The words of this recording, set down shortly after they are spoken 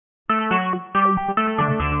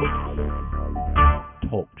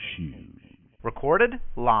Shoes. Recorded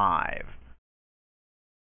live.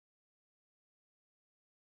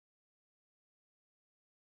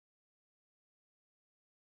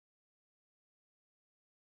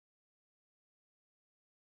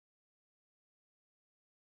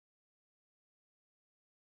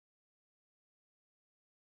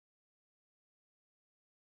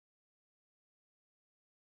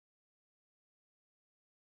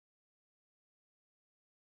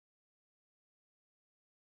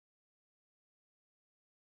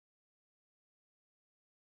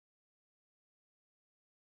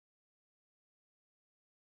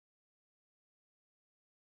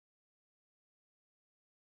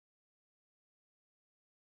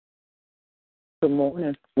 Good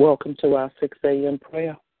morning. Welcome to our 6 a.m.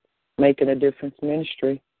 prayer, Making a Difference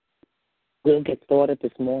Ministry. We'll get started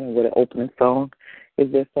this morning with an opening song.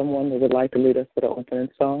 Is there someone that would like to lead us with an opening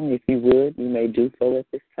song? If you would, you may do so at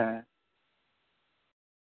this time.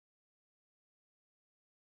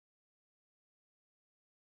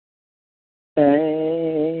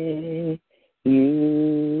 Thank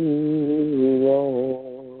you,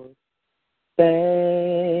 Lord.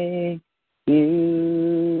 Thank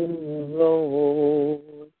you, Lord.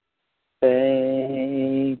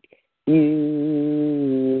 Thank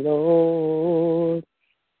you, Lord.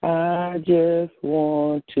 I just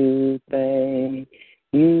want to thank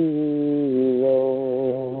you,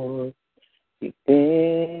 Lord. You've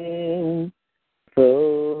been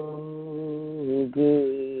so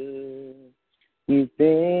good. You've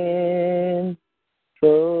been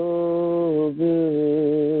so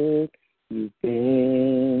good. You've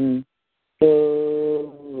been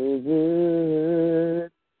so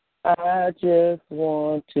good. I just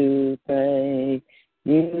want to thank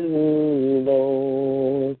you,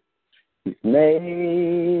 Lord. You've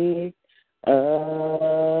made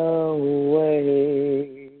a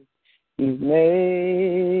way. You've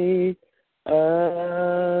made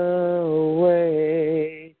a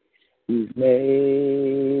way. You've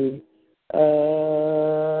made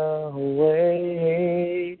a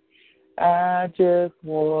way. I just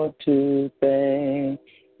want to thank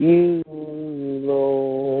you,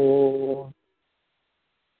 Lord.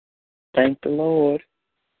 Thank the Lord.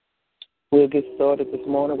 We'll get started this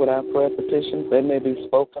morning with our prayer petitions. They may be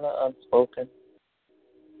spoken or unspoken.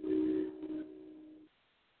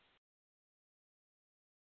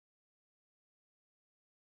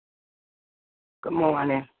 Good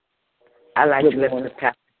morning. I'd like to lift up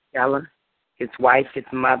Pastor Keller, his wife, his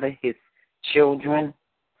mother, his children,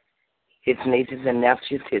 his nieces and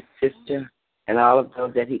nephews, his sister, and all of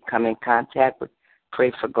those that he come in contact with.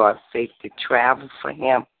 Pray for God's safety travel for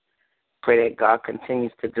him. Pray that God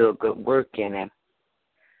continues to do a good work in him.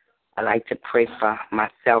 I'd like to pray for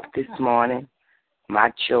myself this morning,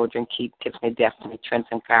 my children, Keith, Tiffany, Daphne,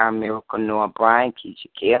 Trenton, Kyra, Miracle, Noah, Brian, Keisha,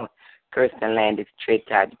 Kayla, Kirsten, Landis, Trey,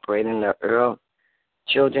 Todd, Braden, Lil Earl,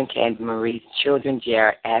 children, Candy Marie, children,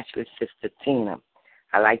 Jared, Ashley, Sister Tina.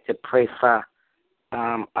 I'd like to pray for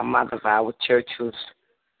a mother of our church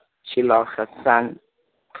she lost her son.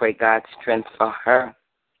 Pray God's strength for her.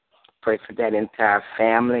 Pray for that entire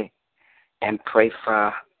family. And pray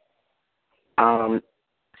for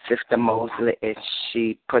Sister Mosley as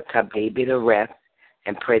she puts her baby to rest.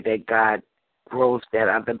 And pray that God grows that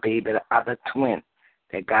other baby, the other twin,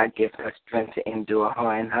 that God gives her strength to endure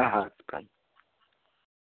her and her husband.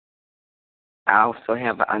 I also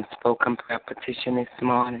have an unspoken prayer petition this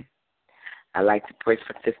morning. I'd like to pray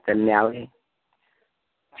for Sister Nellie,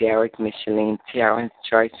 Derek, Micheline, Terrence,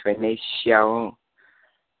 Joyce, Renee, Cheryl,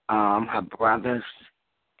 her brothers,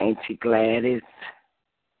 Auntie Gladys,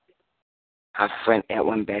 her friend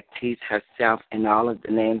Edwin Baptiste, herself, and all of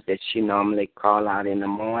the names that she normally call out in the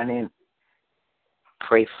morning.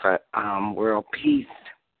 Pray for world peace.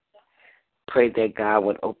 Pray that God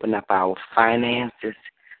would open up our finances.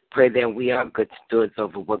 Pray that we are good stewards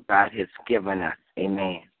over what God has given us.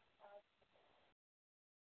 Amen.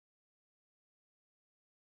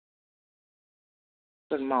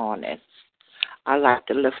 Good morning. I'd like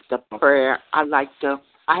to lift up prayer. I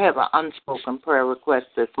have an unspoken prayer request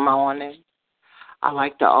this morning. I'd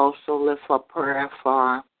like to also lift up prayer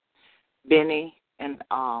for Benny and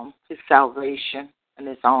his salvation and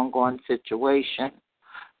his ongoing situation,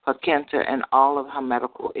 for Kenta and all of her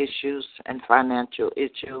medical issues and financial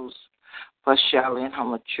issues, for Shelley and her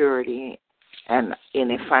maturity and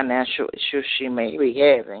any financial issues she may be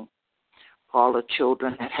having, for all the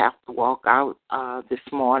children that have to walk out this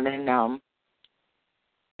morning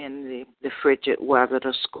in the frigid weather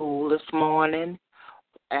to school this morning,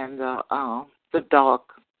 and the dark,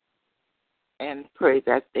 and pray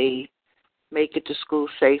that they make it to school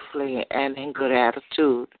safely and in good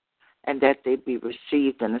attitude. and that they be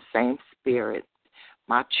received in the same spirit.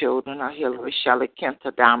 My children are Hillary, Shelley,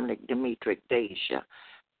 Kenta, Dominic, Demetric, Deja,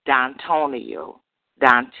 D'Antonio,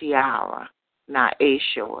 Don Tiara,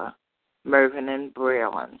 Naishua, Mervyn and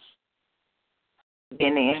Braylon,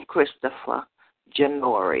 Benny and Christopher,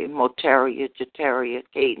 Janori, Moteria, Jeteria,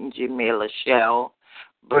 Caden, Jamila, Shell,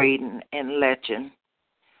 Braden, and Legend,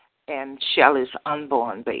 and Shelley's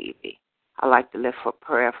unborn baby. I like to lift for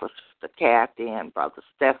prayer for Sister Kathy and Brother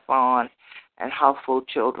Stefan and her 4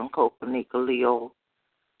 children, Copanica, Leo,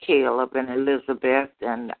 Caleb, and Elizabeth,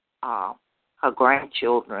 and her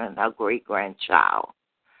grandchildren and her great-grandchild.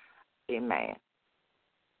 Amen.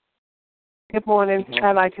 Good morning.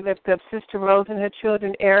 I'd like to lift up Sister Rose and her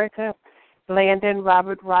children, Erica, Landon,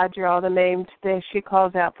 Robert, Roger, all the names that she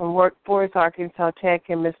calls out from Workforce, Arkansas Tech,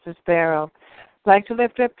 and Mr. Sparrow. I'd like to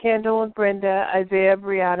lift up Kendall and Brenda, Isaiah,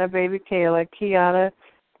 Brianna, baby Kayla, Kiana,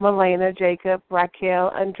 Melena, Jacob, Raquel,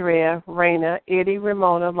 Andrea, Raina, Eddie,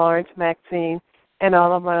 Ramona, Lawrence, Maxine, and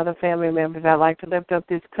all of my other family members. I'd like to lift up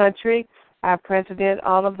this country, our president,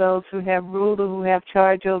 all of those who have ruled or who have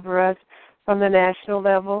charge over us from the national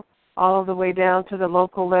level all of the way down to the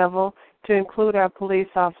local level, to include our police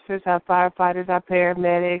officers, our firefighters, our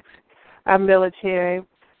paramedics, our military,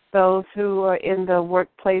 those who are in the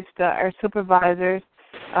workplace, our supervisors,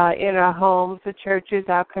 in our homes, the churches,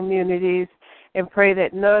 our communities, and pray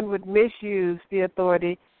that none would misuse the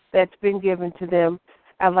authority that's been given to them.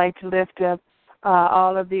 I'd like to lift up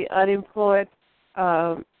all of the unemployed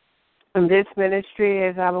in this ministry.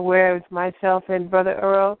 As I'm aware, it's myself and Brother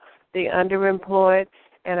Earl, the underemployed,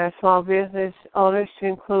 and our small business owners, to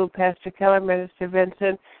include Pastor Keller, Minister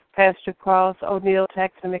Vincent, Pastor Cross, O'Neill,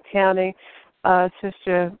 Texan County,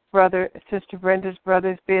 Sister Brenda's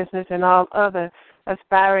brother's business, and all other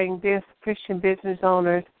aspiring Christian business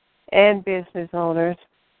owners and business owners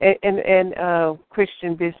and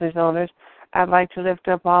Christian business owners. I'd like to lift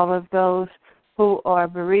up all of those who are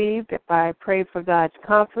bereaved. I pray for God's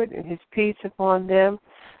comfort and His peace upon them.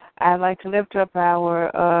 I'd like to lift up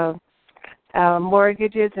our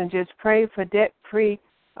mortgages and just pray for debt-free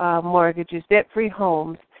mortgages, debt-free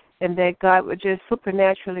homes, and that God would just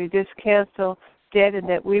supernaturally just cancel debt, and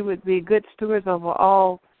that we would be good stewards over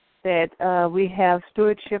all that we have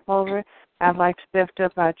stewardship over. I'd like to lift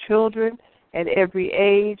up our children at every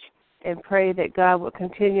age and pray that God will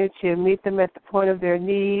continue to meet them at the point of their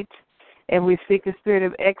needs. And we seek a spirit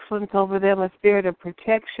of excellence over them, a spirit of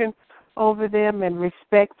protection over them, and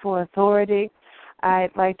respect for authority.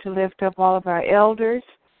 I'd like to lift up all of our elders.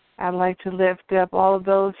 I'd like to lift up all of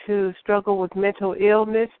those who struggle with mental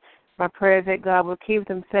illness. My prayer is that God will keep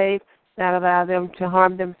them safe, not allow them to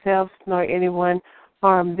harm themselves, nor anyone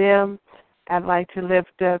harm them. I'd like to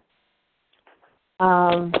lift up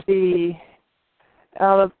all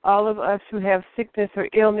of us who have sickness or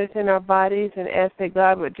illness in our bodies, and ask that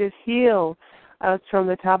God would just heal us from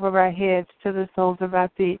the top of our heads to the soles of our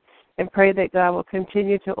feet, and pray that God will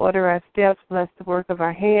continue to order our steps, bless the work of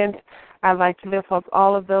our hands. I'd like to lift up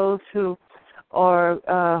all of those who are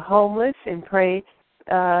homeless, and pray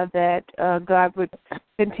that God would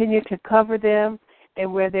continue to cover them,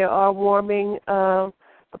 and where there are warming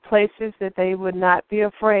places, that they would not be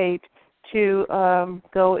afraid to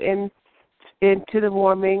go into the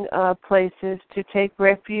warming places to take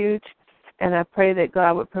refuge. And I pray that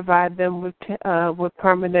God would provide them with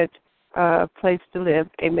permanent place to live.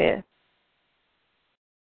 Amen.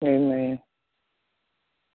 Amen.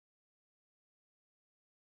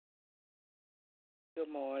 Good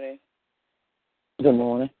morning. Good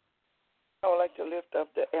morning. I would like to lift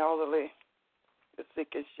up the elderly, the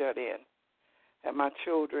sick and shut in, and my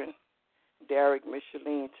children, Derek,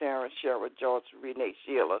 Micheline, Terrence, Cheryl, George, Renee,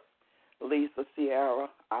 Sheila, Lisa, Sierra,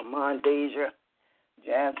 Armand, Deja,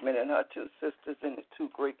 Jasmine and her 2 sisters and the 2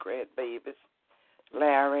 great-grandbabies,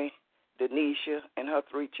 Larry, Denisha and her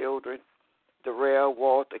 3 children, Darrell,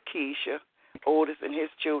 Walter, Keisha, Otis and his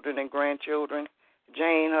children and grandchildren,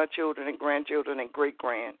 Jane, her children and grandchildren and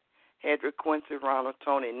great-grand, Hedrick, Quincy, Ronald,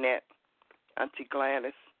 Tony, Nett, Auntie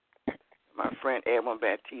Gladys, my friend Edwin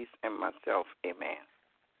Baptiste, and myself. Amen.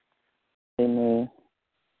 Amen.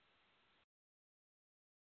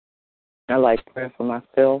 I like prayer for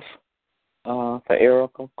myself, for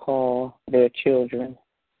Erica, Carl, their children,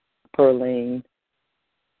 Perlene,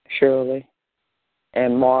 Shirley,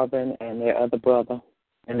 and Marvin and their other brother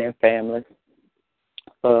and their families.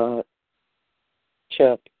 For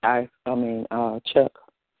Chuck, Chuck,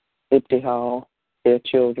 Ipty Hall, their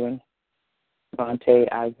children, Vontae,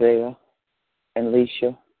 Isaiah, and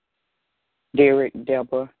Leisha, Derek,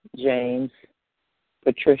 Deborah, James,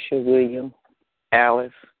 Patricia, William,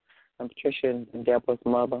 Alice, and Patricia and Deborah's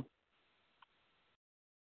mother,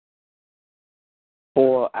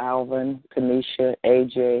 for Alvin, Kanisha,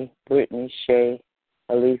 AJ, Brittany, Shay,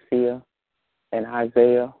 Alicia, and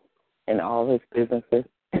Isaiah, and all his businesses,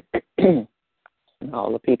 and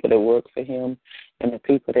all the people that work for him, and the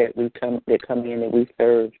people that come in that we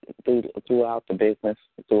serve throughout the business,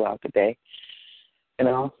 throughout the day. And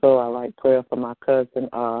also, I like prayer for my cousin,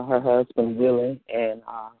 her husband Willie, and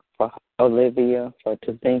for Olivia, for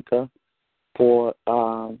Tazinka, for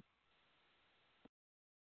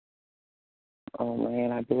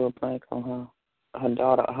I drew a blank on her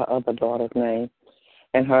daughter, her other daughter's name,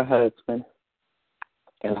 and her husband,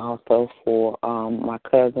 and also for my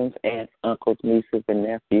cousins, aunts, uncles, nieces, and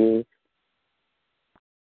nephews,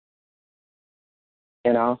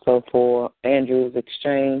 and also for Andrew's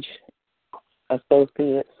Exchange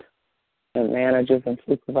associates and managers and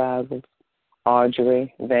supervisors,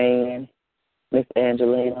 Audrey, Van, Miss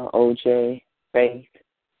Angelina, OJ, Faith,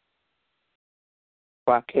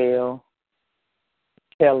 Raquel,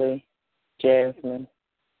 Kelly, Jasmine,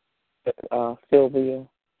 Sylvia,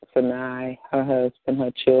 Sanai, her husband,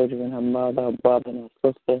 her children, her mother, her brother, and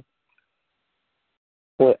her sister.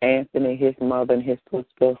 For Anthony, his mother and his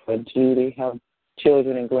sister. For Judy, her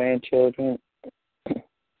children and grandchildren.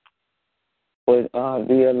 For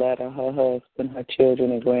Violetta, her husband, her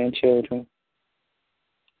children and grandchildren.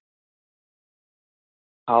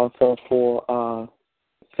 Also for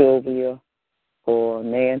Sylvia, for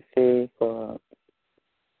Nancy, for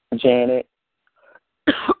Janet,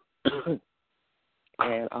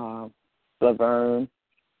 and Laverne,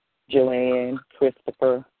 Joanne,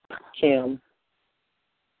 Christopher, Kim,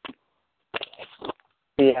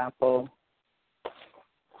 Diapo,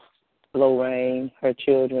 Lorraine, her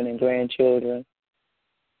children and grandchildren,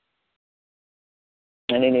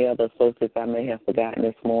 and any other associates I may have forgotten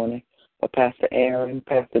this morning. For Pastor Aaron,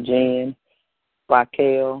 Pastor Jen,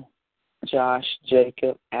 Raquel, Josh,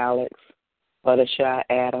 Jacob, Alex, Buttershy,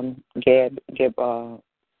 Adam, Gabrielle,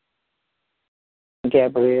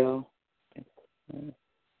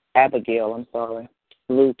 Abigail,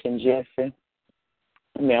 Luke and Jesse,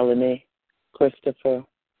 Melanie, Christopher,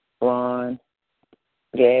 Ron,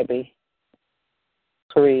 Gabby,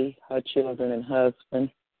 Cree, her children and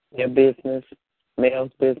husband, their business,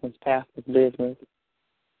 Mel's business, Pastor's business,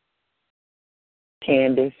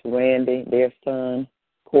 Candace, Randy, their son,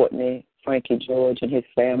 Courtney, Frankie George and his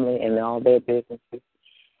family and all their businesses,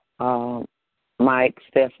 Mike,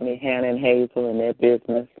 Stephanie, Hannah, and Hazel and their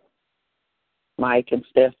business, Mike and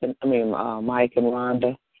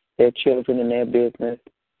Rhonda, their children and their business,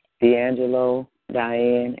 D'Angelo,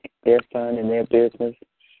 Diane, their son and their business,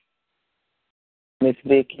 Miss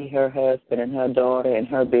Vicky, her husband and her daughter and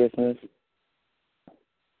her business,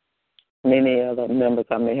 many other members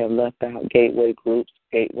I may have left out, Gateway Groups,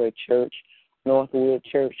 Gateway Church, Northwood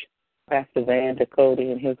Church, Pastor Van Dakota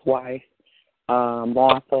and his wife,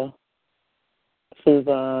 Martha,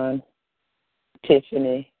 Suzanne,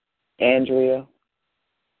 Tiffany, Andrea,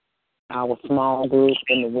 our small group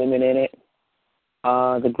and the women in it,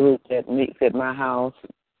 the group that meets at my house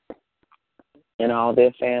and all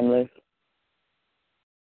their families,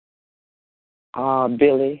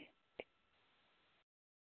 Billy,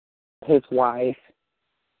 his wife,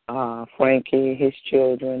 Frankie, his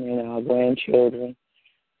children, and our grandchildren,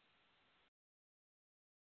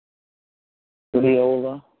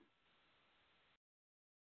 Leola,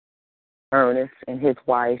 Ernest, and his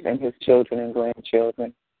wife, and his children and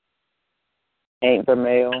grandchildren, Aunt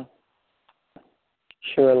Vermeil,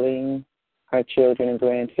 Shirlene, her children and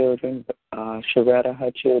grandchildren, Sharetta,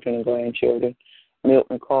 her children and grandchildren,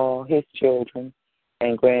 Milton Carl, his children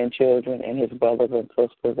and grandchildren, and his brothers and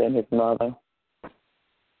sisters and his mother.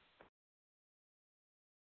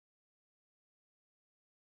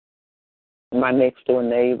 My next door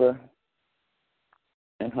neighbor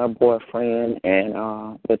and her boyfriend and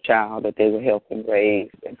the child that they were helping raise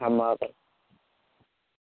and her mother.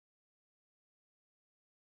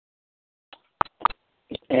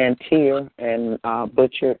 And Tier and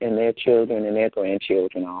Butcher and their children and their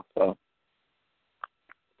grandchildren also.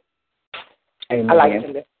 Amen. I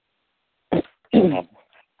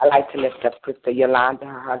like to lift up Sister Yolanda,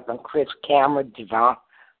 her husband Chris, Cameron,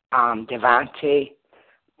 Devante,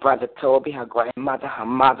 Brother Toby, her grandmother, her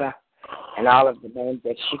mother, and all of the names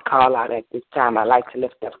that she called out at this time. I like to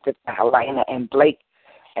lift up Sister Helena and Blake,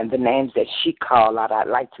 and the names that she called out. I'd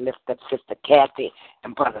like to lift up Sister Kathy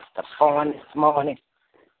and Brother Stephon this morning.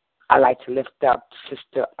 I like to lift up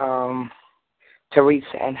Sister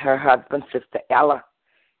Teresa and her husband, Sister Ella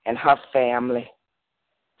and her family,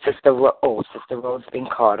 Sister Rose been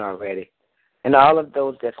called already, and all of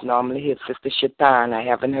those that's normally here. Sister Shatan, I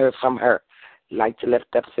haven't heard from her. I'd like to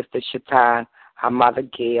lift up Sister Shatan, her mother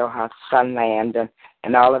Gail, her son Landon,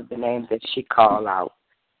 and all of the names that she called out.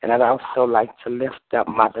 And I'd also like to lift up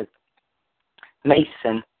Mother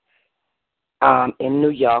Mason in New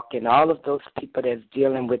York and all of those people that's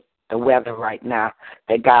dealing with the weather right now,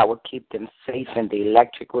 that God will keep them safe and the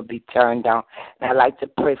electric will be turned on. And I'd like to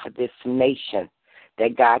pray for this nation,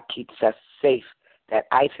 that God keeps us safe, that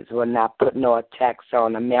ISIS will not put no attacks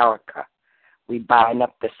on America. We bind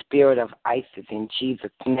up the spirit of ISIS in Jesus'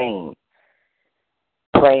 name.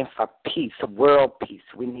 Praying for peace, world peace.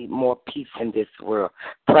 We need more peace in this world.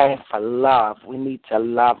 Praying for love. We need to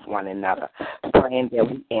love one another. Praying that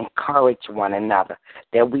we encourage one another,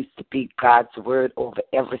 that we speak God's word over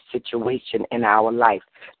every situation in our life,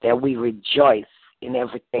 that we rejoice in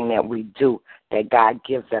everything that we do, that God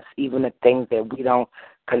gives us, even the things that we don't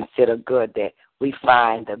consider good, that we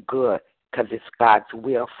find the good because it's God's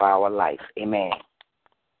will for our life. Amen.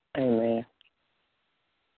 Amen.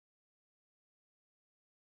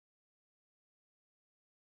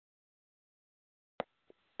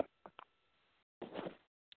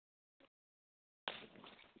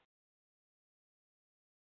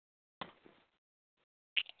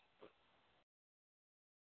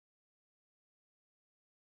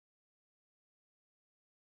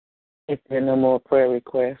 If there are no more prayer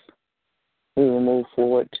requests, we will move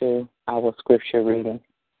forward to our scripture reading.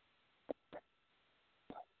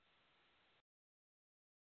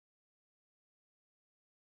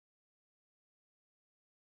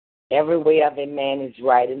 Every way of a man is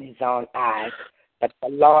right in his own eyes, but the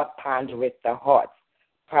Lord pondereth the hearts.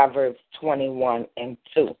 Proverbs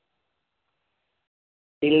 21:2.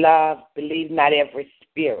 Beloved, believe not every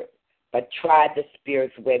spirit, but try the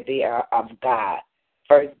spirits where they are of God.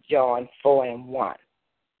 1 John 4:1.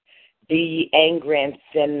 Be ye angry and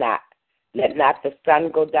sin not. Let not the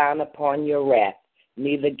sun go down upon your wrath,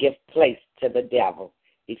 neither give place to the devil.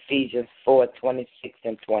 Ephesians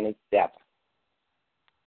 4:26-27.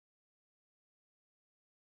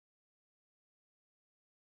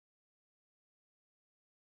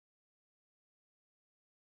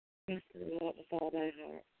 Trust in the Lord with all thy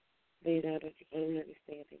heart. Lead out of your own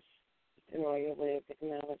understanding. In all your ways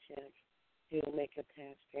acknowledge him. He will make your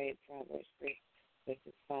path straight. Proverbs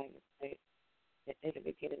 3:5-6. In the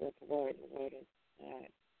beginning was the Word, and the Word is God,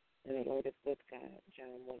 and the Word is with God.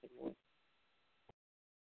 John 1:1.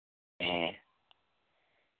 Amen.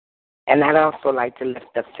 And I'd also like to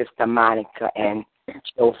lift up Sister Monica and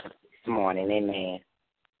Joseph this morning. Amen.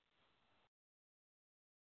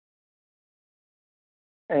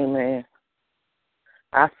 Amen.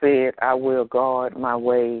 I said, I will guard my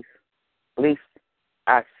ways, lest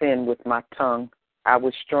I sin with my tongue. I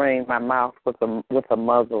will strain my mouth with a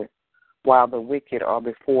muzzle. While the wicked are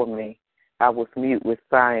before me, I was mute with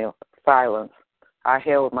silence. I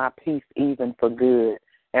held my peace even for good,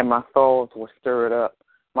 and my thoughts were stirred up.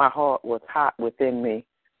 My heart was hot within me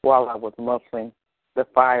while I was muffling the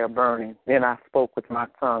fire burning. Then I spoke with my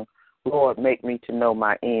tongue. Lord, make me to know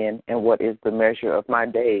my end and what is the measure of my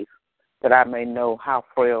days, that I may know how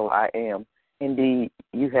frail I am. Indeed,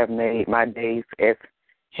 you have made my days as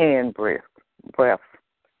hand breath,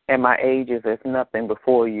 and my age is as nothing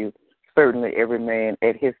before you. Certainly every man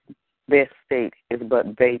at his best state is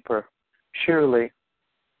but vapor. Surely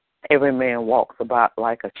every man walks about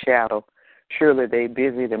like a shadow. Surely they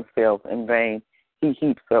busy themselves in vain. He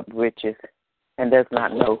heaps up riches and does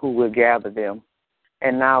not know who will gather them.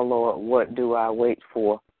 And now, Lord, what do I wait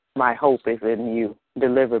for? My hope is in you.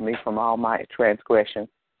 Deliver me from all my transgressions.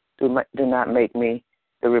 Do not make me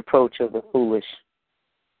the reproach of the foolish.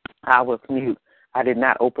 I was mute. I did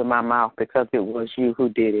not open my mouth because it was you who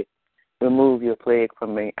did it. Remove your plague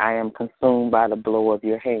from me. I am consumed by the blow of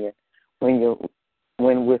your hand. When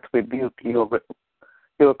with rebuke you'll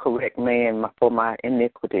correct man for my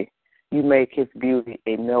iniquity. You make his beauty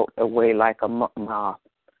a melt away like a moth.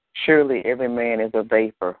 Surely every man is a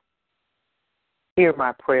vapor. Hear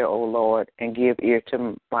my prayer, O Lord, and give ear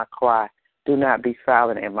to my cry. Do not be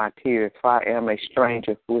silent at my tears, for I am a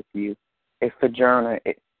stranger with you, a sojourner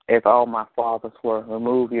as all my fathers were.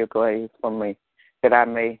 Remove your glaze from me, that I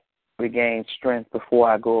may regain strength before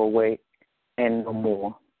I go away and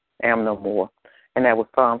am no more. And that was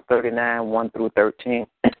Psalm 39, 1-13.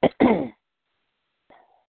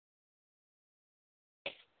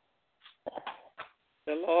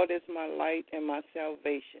 The Lord is my light and my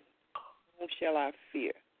salvation. Whom shall I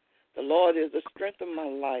fear? The Lord is the strength of my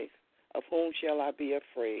life. Of whom shall I be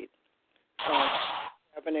afraid? Psalm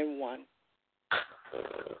 7:1.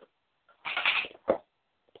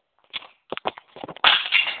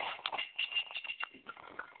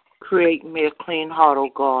 Create me a clean heart, O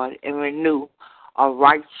God, and renew a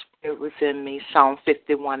right spirit within me. Psalm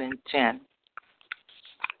 51:10.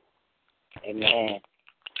 Amen.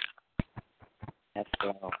 That's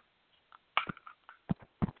all.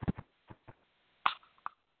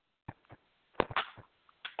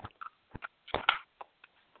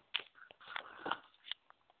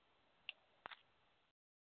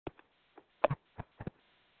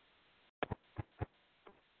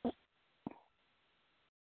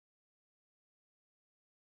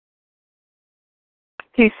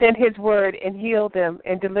 He sent his word and healed them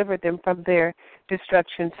and delivered them from their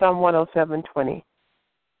destruction. Psalm 107:20.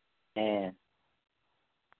 Amen.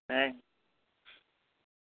 Amen.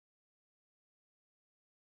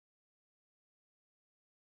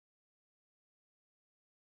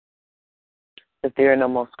 If there are no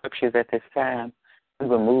more scriptures at this time, we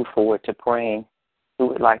will move forward to praying. We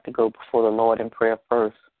would like to go before the Lord in prayer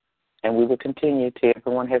first, and we will continue till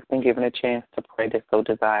everyone has been given a chance to pray that so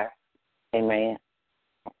desires. Amen.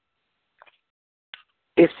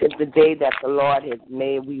 This is the day that the Lord has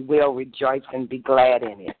made. We will rejoice and be glad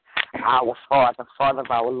in it. Our Father, Father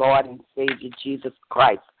of our Lord and Savior Jesus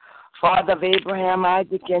Christ, Father of Abraham,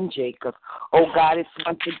 Isaac, and Jacob. Oh, God, it's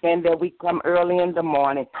once again that we come early in the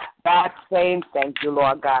morning. God, saying thank you,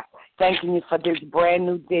 Lord God. Thanking you for this brand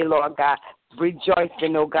new day, Lord God.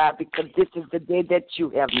 Rejoicing, oh God, because this is the day that you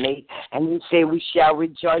have made. And you say we shall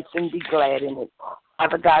rejoice and be glad in it.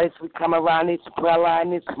 Father God, as we come around this prayer line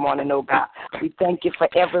this morning, oh God, we thank you for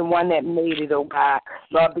everyone that made it, oh God.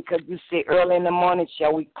 Lord, because you say early in the morning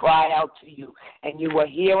shall we cry out to you, and you will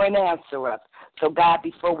hear and answer us. So, God,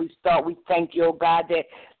 before we start, we thank you, oh God, that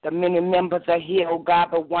the many members are here, oh God,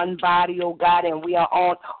 but one body, oh God, and we are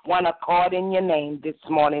on one accord in your name this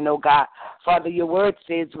morning, oh God. Father, your word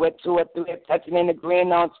says where two or three are touching and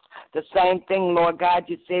agreeing on the same thing, Lord God.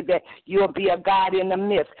 You said that you'll be a God in the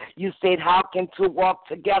midst. You said, how can two walk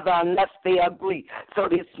together unless they agree? So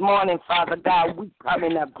this morning, Father God, we come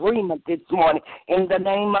in agreement this morning in the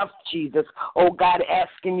name of Jesus. Oh God,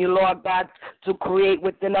 asking you, Lord God, to create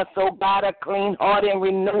within us, oh God, a clean heart and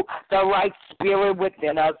renew the right spirit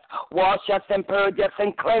within us. Wash us and purge us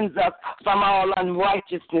and cleanse us from all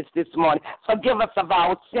unrighteousness this morning. Forgive us of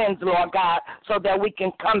our sins, Lord God, so that we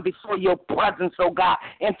can come before your presence, oh God,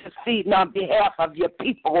 interceding on behalf of your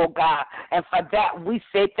people, oh God. And for that, we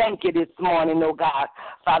say thank you this morning, oh God.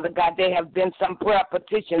 Father God, there have been some prayer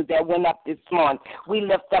petitions that went up this morning. We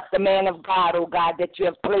lift up the man of God, oh God, that you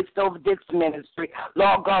have placed over this ministry.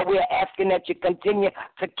 Lord God, we are asking that you continue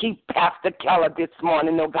to keep Pastor Keller this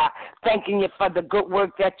morning, oh God. Thanking you for the good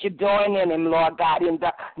work that you're doing in him, Lord God, in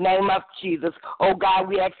the name of Jesus. Oh God,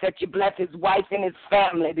 we ask that you bless his wife and his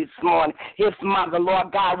family this morning, his mother,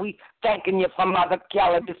 Lord God. We thanking you for Mother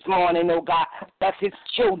Keller this morning, oh God. That's his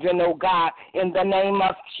children, oh God, in the name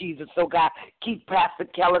of Jesus, oh God. Keep Pastor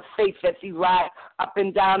Keller safe as he rides up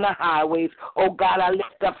and down the highways. Oh God, I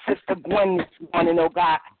lift up Sister Gwen this morning, oh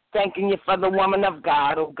God. Thanking you for the woman of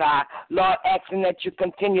God, oh God. Lord, asking that you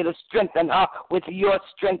continue to strengthen her with your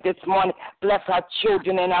strength this morning. Bless our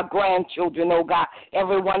children and our grandchildren, oh God.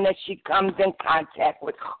 Everyone that she comes in contact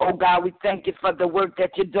with. Oh God, we thank you for the work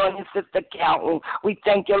that you're doing in Sister Calhoun. We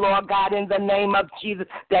thank you, Lord God, in the name of Jesus,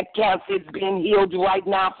 that cancer is being healed right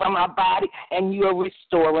now from her body and you are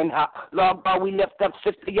restoring her. Lord God, we lift up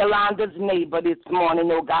Sister Yolanda's neighbor this morning,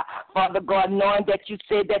 oh God. Father God, knowing that you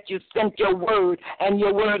said that you sent your word and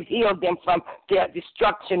your word healed them from their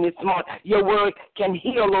destruction this morning. Your word can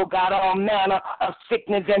heal, oh God, all manner of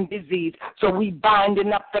sickness and disease. So we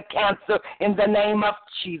binding up the cancer in the name of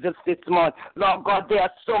Jesus this morning. Lord God, there are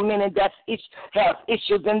so many that have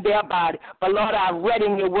issues in their body. But Lord, I read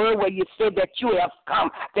in your word where you said that you have come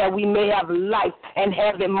that we may have life and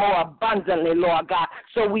have it more abundantly, Lord God.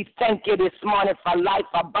 So we thank you this morning for life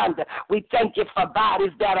abundant. We thank you for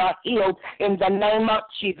bodies that are healed in the name of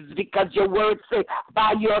Jesus, because your word says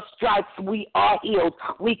by your stripes we are healed.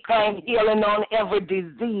 We claim healing on every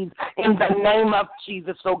disease in the name of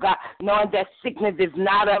Jesus, oh God, knowing that sickness is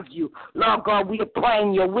not of you. Lord God, we are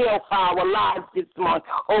praying your will for our lives this morning.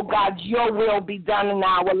 Oh God, your will be done in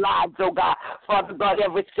our lives, oh God. Father God,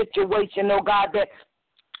 every situation, oh God, that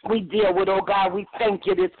we deal with, oh God, we thank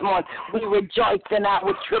you this morning. We rejoice in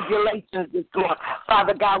our tribulations this morning.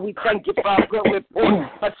 Father God, we thank you for a good report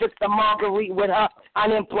for Sister Marguerite with her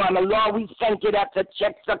unemployment. Lord, we thank you that the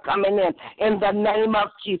checks are coming in the name of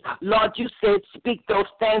Jesus. Lord, you said speak those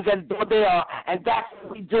things as though they are, and that's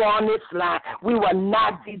what we do on this line. We will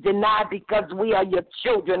not be denied because we are your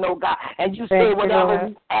children, oh God, and you say whatever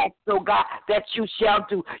we ask, oh God, that you shall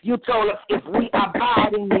do. You told us if we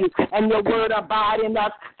abide in you and your word abide in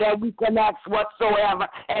us, that we can ask whatsoever,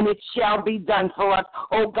 and it shall be done for us.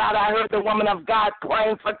 Oh, God, I heard the woman of God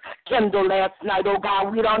praying for Kendall last night. Oh,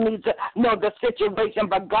 God, we don't need to know the situation,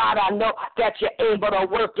 but, God, I know that you're able to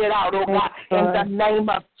work it out, oh, God, in the name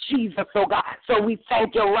of Jesus, oh, God. So we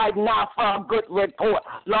thank you right now for a good report.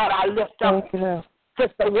 Lord, I lift up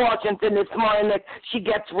Sister Washington this morning that she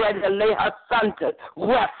gets ready to lay her son to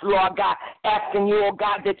rest, Lord God, asking you, oh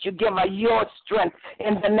God, that you give her your strength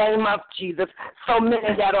in the name of Jesus. So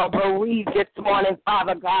many that are bereaved this morning,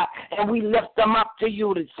 Father God, and we lift them up to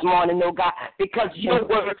you this morning, oh God, because your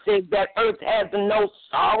word says that earth has no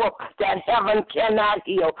sorrow that heaven cannot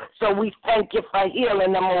heal. So we thank you for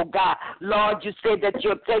healing them, oh God. Lord, you said that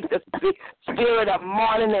you'll take the spirit of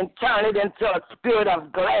mourning and turn it into a spirit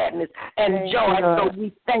of gladness and joy. So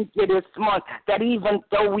we thank you this morning that even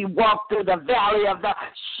though we walk through the valley of the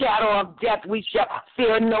shadow of death, we shall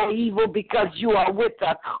fear no evil because you are with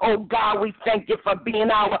us. Oh, God, we thank you for being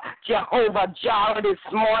our Jehovah Jireh this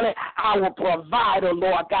morning, our provider,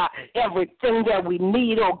 Lord God. Everything that we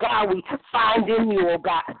need, oh, God, we find in you, oh,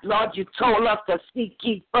 God. Lord, you told us to seek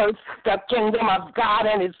ye first the kingdom of God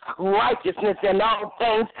and his righteousness, and all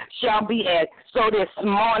things shall be added. So this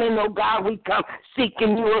morning, oh, God, we come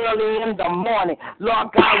seeking you early in the morning. Lord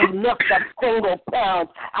God, we lift up single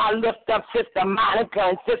parents. I lift up Sister Monica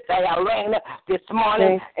and Sister Helena this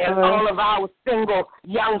morning and all of our single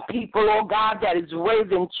young people, oh God, that is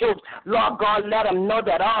raising children. Lord God, let them know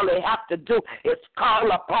that all they have to do is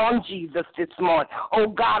call upon Jesus this morning. Oh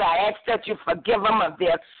God, I ask that you forgive them of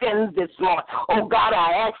their sins this morning. Oh God,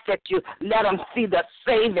 I ask that you let them see the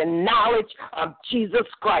saving knowledge of Jesus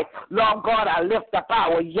Christ. Lord God, I lift up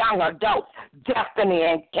our young adults, Destiny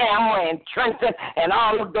and Cameron and Trenton and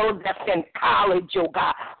all of those that's in college, oh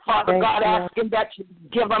God. Father God, asking that you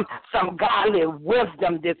give them some godly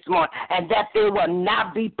wisdom this morning and that they will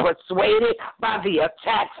not be persuaded by the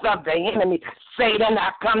attacks of the enemy. Satan,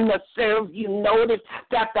 I come to serve you. Notice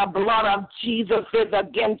that the blood of Jesus is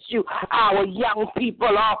against you. Our young people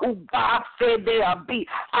are who God said they are be.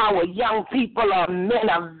 Our young people are men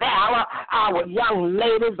of valor. Our young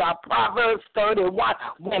ladies are Proverbs 31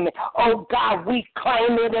 women. Oh God, we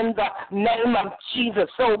claim it in the name of Jesus.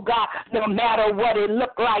 Oh God, no matter what it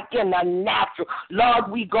look like in the natural, Lord,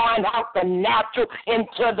 we going out the natural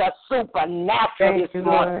into the supernatural this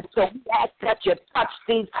morning. So we ask that you touch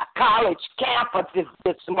these college campuses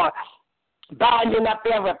this morning, binding up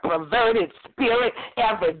every perverted spirit,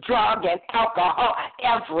 every drug and alcohol,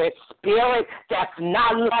 every spirit that's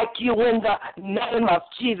not like you in the name of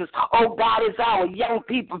Jesus. Oh, God, as our young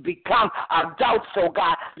people become adults, oh,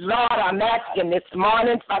 God, Lord, I'm asking this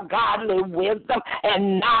morning for godly wisdom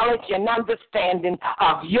and knowledge and understanding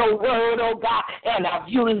of your word, oh, God, and of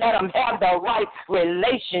you. Let them have the right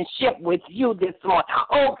relationship with you this morning.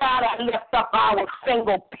 Oh, God, I lift up our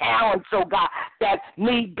single parents, oh, God, that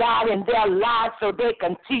need God in their lives so they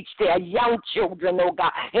can teach their young children, oh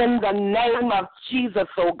God, in the name of Jesus,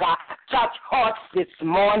 oh God. Touch hearts this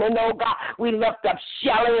morning, oh God. We lift up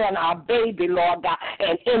Shelly and our baby, Lord God,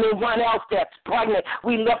 and anyone else that's pregnant.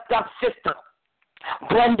 We lift up Sister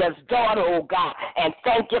Brenda's daughter, oh God, and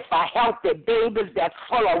thank you for healthy babies that's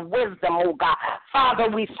full of wisdom, oh God. Father,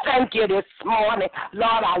 we thank you this morning.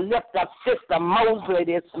 Lord, I lift up Sister Mosley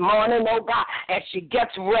this morning, oh God, as she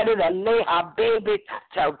gets ready to lay her baby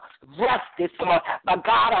to rest this morning. But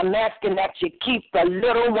God, I'm asking that you keep the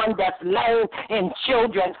little one that's laying in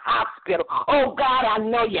Children's Hospital. Oh God, I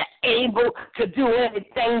know you're able to do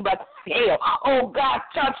anything but fail. Oh God,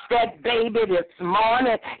 touch that baby this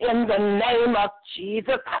morning in the name of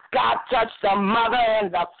Jesus. God, touch the mother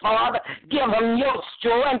and the father. Give them your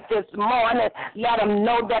strength this morning. Let them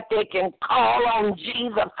know that they can call on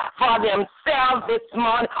Jesus for themselves this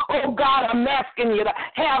morning. Oh God, I'm asking you to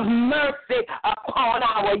have mercy upon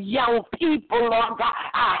our young people, Lord God.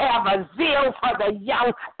 I have a zeal for the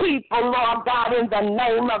young people, Lord God, in the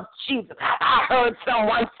name of Jesus. I heard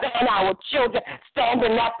someone saying our children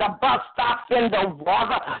standing at the bus stops in the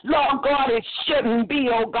weather. Lord God, it shouldn't be,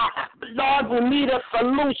 oh God. Lord, we need a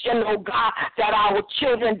solution, oh God, that our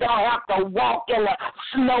children don't have to walk in the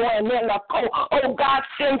snow and in the cold. Oh God,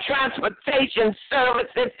 send transportation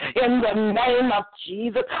services in the name of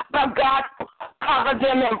Jesus. But God, cover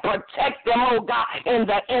them and protect them, oh God, in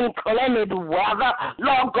the inclement weather.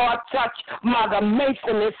 Lord God, touch Mother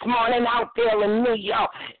Mason this morning out there in New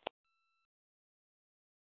York.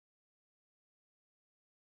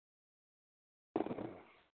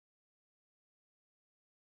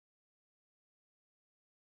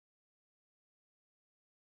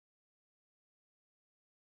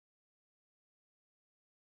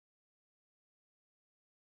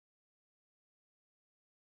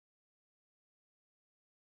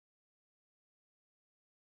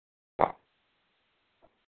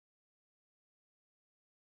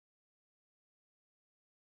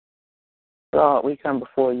 Lord, we come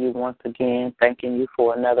before you once again, thanking you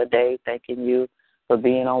for another day, thanking you for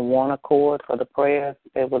being on one accord, for the prayers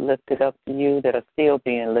that were lifted up to you that are still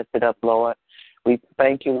being lifted up, Lord. We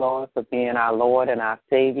thank you, Lord, for being our Lord and our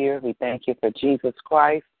Savior. We thank you for Jesus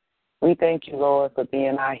Christ. We thank you, Lord, for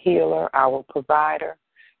being our healer, our provider.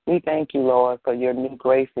 We thank you, Lord, for your new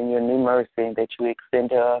grace and your new mercy that you extend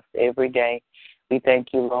to us every day. We thank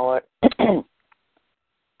you, Lord,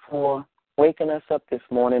 for waking us up this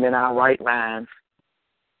morning in our right minds.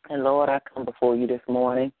 And, Lord, I come before you this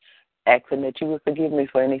morning asking that you would forgive me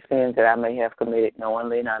for any sins that I may have committed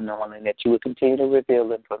knowingly and unknowingly, and that you would continue to reveal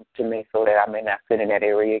them to me so that I may not sin in that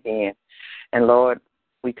area again. And, Lord,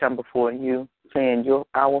 we come before you saying,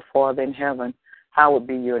 our Father in heaven, hallowed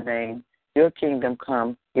be your name. Your kingdom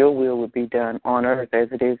come, your will would be done on earth as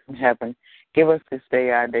it is in heaven. Give us this day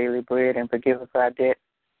our daily bread and forgive us our debts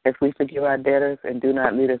as we forgive our debtors, and do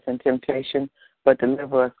not lead us in temptation, but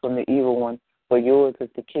deliver us from the evil one. For yours is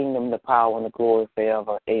the kingdom, the power, and the glory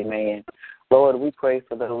forever. Amen. Lord, we pray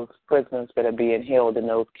for those prisoners that are being held in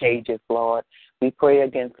those cages, Lord. We pray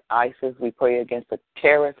against ISIS. We pray against a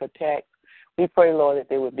terrorist attack. We pray, Lord, that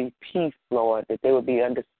there would be peace, Lord, that there would be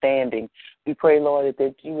understanding. We pray, Lord,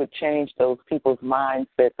 that you would change those people's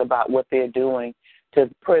mindsets about what they're doing to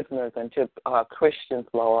prisoners and to Christians,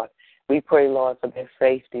 Lord. We pray, Lord, for their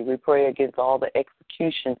safety. We pray against all the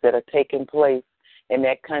executions that are taking place in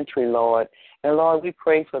that country, Lord. And, Lord, we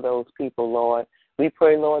pray for those people, Lord. We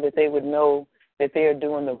pray, Lord, that they would know that they are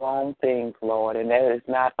doing the wrong things, Lord, and that is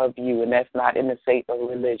not of you, and that's not in the state of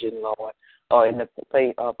religion, Lord, or in the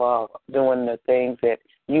state of doing the things that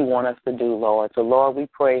you want us to do, Lord. So, Lord, we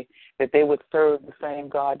pray that they would serve the same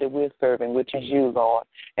God that we're serving, which is you, Lord,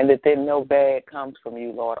 and that then no bad comes from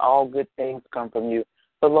you, Lord. All good things come from you.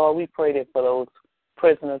 So, Lord, we pray that for those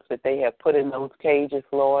prisoners that they have put in those cages,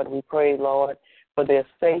 Lord, we pray, Lord, for their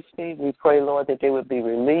safety. We pray, Lord, that they would be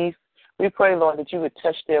released. We pray, Lord, that you would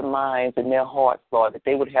touch their minds and their hearts, Lord, that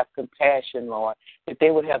they would have compassion, Lord, that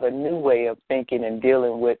they would have a new way of thinking and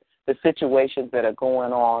dealing with the situations that are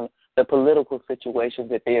going on, the political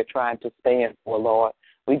situations that they are trying to stand for, Lord.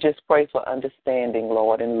 We just pray for understanding,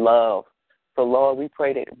 Lord, and love. So, Lord, we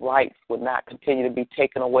pray that rights would not continue to be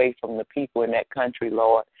taken away from the people in that country,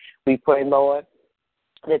 Lord. We pray, Lord,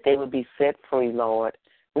 that they would be set free, Lord.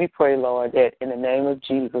 We pray, Lord, that in the name of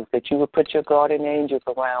Jesus, that you would put your guardian angels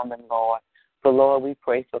around them, Lord. So, Lord, we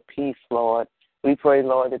pray for peace, Lord. We pray,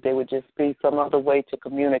 Lord, that there would just be some other way to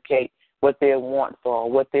communicate what their wants are,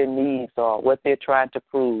 what their needs are, what they're trying to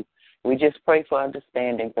prove. We just pray for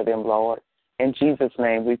understanding for them, Lord. In Jesus'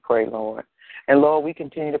 name we pray, Lord. And, Lord, we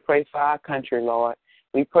continue to pray for our country, Lord.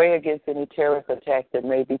 We pray against any terrorist attacks that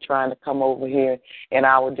may be trying to come over here in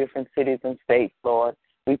our different cities and states, Lord.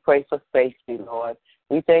 We pray for safety, Lord.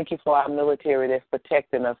 We thank you for our military that's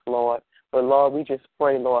protecting us, Lord. But, Lord, we just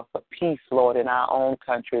pray, Lord, for peace, Lord, in our own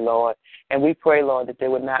country, Lord. And we pray, Lord, that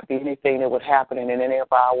there would not be anything that would happen in any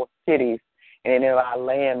of our cities, in any of our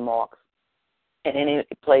landmarks, in any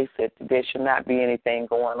place that there should not be anything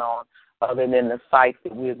going on other than the sites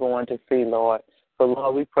that we're going to see, Lord. So,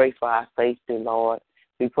 Lord, we pray for our safety, Lord.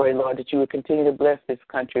 We pray, Lord, that you would continue to bless this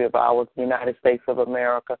country of ours, the United States of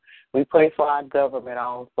America. We pray for our government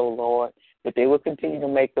also, Lord, that they will continue to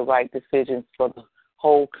make the right decisions for the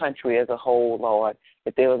whole country as a whole, Lord,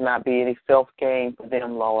 that there would not be any self-gain for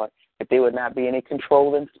them, Lord, that there would not be any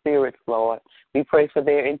controlling spirits, Lord. We pray for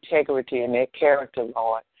their integrity and their character,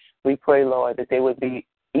 Lord. We pray, Lord, that there would be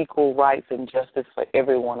equal rights and justice for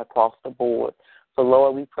everyone across the board. So,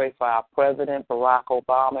 Lord, we pray for our President, Barack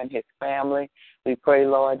Obama, and his family. We pray,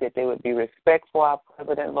 Lord, that there would be respect for our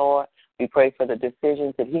President, Lord. We pray for the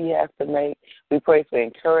decisions that he has to make. We pray for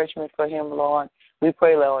encouragement for him, Lord. We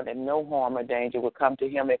pray, Lord, that no harm or danger will come to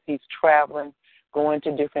him if he's traveling, going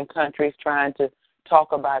to different countries, trying to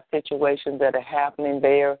talk about situations that are happening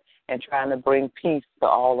there and trying to bring peace to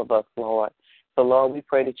all of us, Lord. So, Lord, we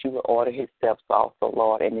pray that you will order his steps also,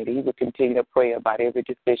 Lord, and that he will continue to pray about every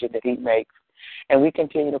decision that he makes. And we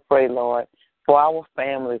continue to pray, Lord, for our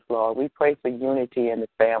families, Lord. We pray for unity in the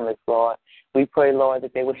families, Lord. We pray, Lord,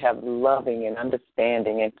 that they would have loving and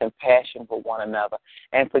understanding and compassion for one another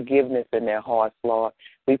and forgiveness in their hearts, Lord.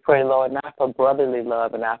 We pray, Lord, not for brotherly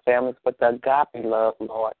love in our families, but the agape love,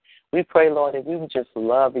 Lord. We pray, Lord, that we would just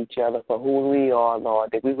love each other for who we are,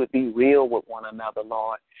 Lord, that we would be real with one another,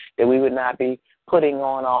 Lord, that we would not be putting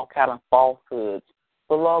on all kind of falsehoods.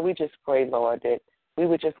 But, Lord, we just pray, Lord, that we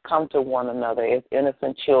would just come to one another as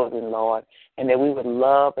innocent children, Lord, and that we would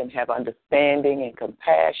love and have understanding and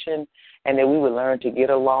compassion, and that we would learn to get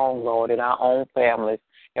along, Lord, in our own families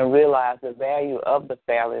and realize the value of the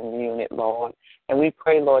family unit, Lord, And we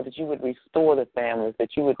pray, Lord, that you would restore the families,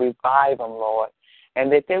 that you would revive them, Lord,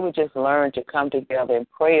 and that they would just learn to come together and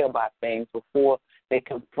pray about things before they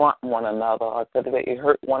confront one another or so that they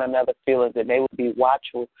hurt one another's feelings, and they would be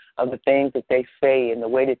watchful of the things that they say and the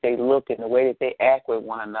way that they look and the way that they act with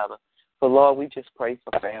one another. So, Lord, we just pray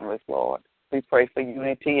for families, Lord. We pray for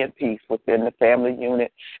unity and peace within the family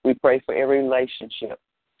unit. We pray for every relationship.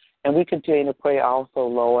 And we continue to pray also,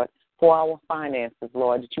 Lord, for our finances,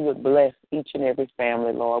 Lord, that you would bless each and every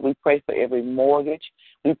family, Lord. We pray for every mortgage.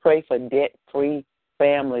 We pray for debt-free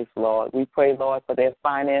families, Lord. We pray, Lord, for their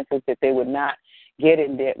finances, that they would not get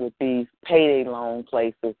in debt with these payday loan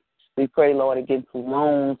places. We pray, Lord, against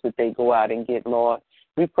loans that they go out and get, Lord.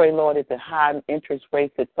 We pray, Lord, that the high interest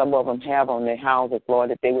rates that some of them have on their houses, Lord,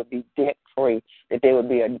 that they would be debt-free, that there would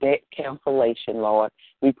be a debt cancellation, Lord.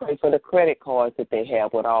 We pray for the credit cards that they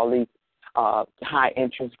have with all these high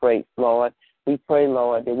interest rates, Lord. We pray,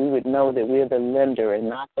 Lord, that we would know that we're the lender and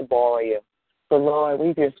not the borrower. So, Lord,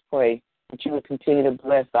 we just pray that you would continue to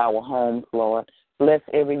bless our homes, Lord. Bless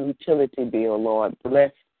every utility bill, Lord.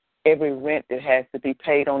 Bless every rent that has to be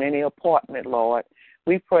paid on any apartment, Lord.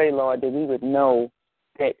 We pray, Lord, that we would know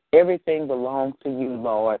that everything belongs to you,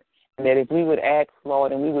 Lord, and that if we would ask,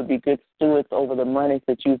 Lord, and we would be good stewards over the monies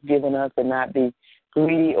that you've given us and not be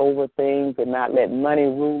greedy over things and not let money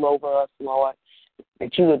rule over us, Lord,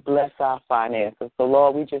 that you would bless our finances. So,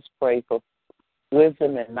 Lord, we just pray for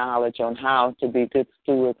wisdom and knowledge on how to be good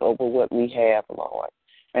stewards over what we have, Lord.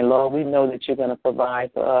 And, Lord, we know that you're going to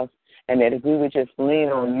provide for us, and that if we would just lean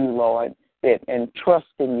on you, Lord, and trust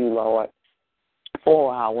in you, Lord,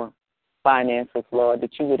 for our finances, Lord,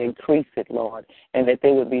 that you would increase it, Lord, and that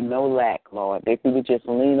there would be no lack, Lord, that we would just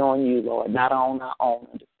lean on you, Lord, not on our own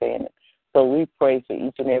understanding. So we pray for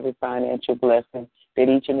each and every financial blessing that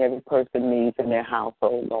each and every person needs in their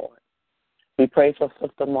household, Lord. We pray for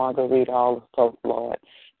Sister Marguerite also, Lord,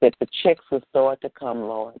 that the checks would start to come,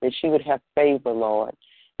 Lord, that she would have favor, Lord,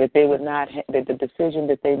 that they would not, that the decision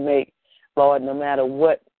that they make, Lord, no matter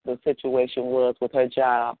what the situation was with her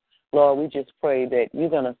job, Lord, we just pray that you're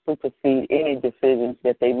going to supersede any decisions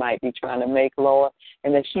that they might be trying to make, Lord,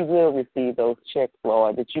 and that she will receive those checks,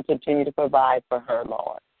 Lord, that you continue to provide for her,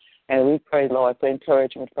 Lord. And we pray, Lord, for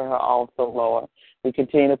encouragement for her also, Lord. We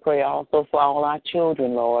continue to pray also for all our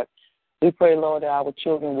children, Lord. We pray, Lord, that our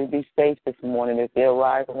children will be safe this morning as they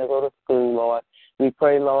arrive and they go to school, Lord. We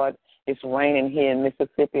pray, Lord, it's raining here in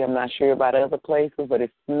Mississippi. I'm not sure about other places, but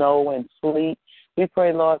it's snow and sleet. We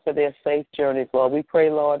pray, Lord, for their safe journeys, Lord. We pray,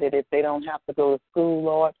 Lord, that if they don't have to go to school,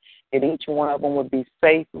 Lord, that each one of them would be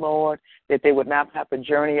safe, Lord, that they would not have to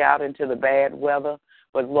journey out into the bad weather.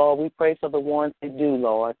 But, Lord, we pray for the ones that do,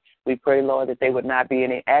 Lord. We pray, Lord, that there would not be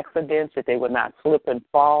any accidents, that they would not slip and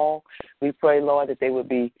fall. We pray, Lord, that they would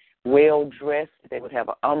be well-dressed, that they would have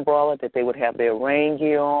an umbrella, that they would have their rain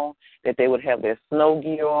gear on, that they would have their snow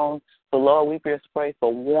gear on. So, Lord, we just pray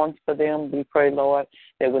for warmth for them. We pray, Lord,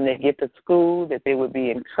 that when they get to school, that they would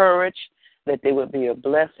be encouraged, that they would be a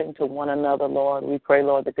blessing to one another, Lord. We pray,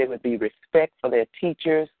 Lord, that there would be respect for their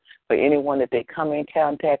teachers, for anyone that they come in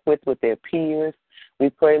contact with their peers. We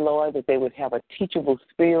pray, Lord, that they would have a teachable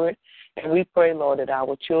spirit. And we pray, Lord, that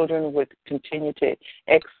our children would continue to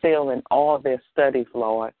excel in all their studies,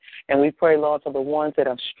 Lord. And we pray, Lord, for the ones that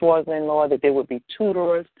are struggling, Lord, that there would be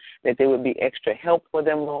tutors, that there would be extra help for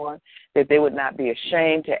them, Lord, that they would not be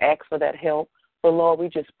ashamed to ask for that help. So, Lord, we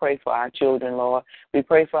just pray for our children, Lord. We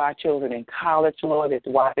pray for our children in college, Lord, that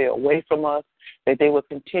while they're away from us, that they will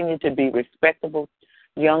continue to be respectable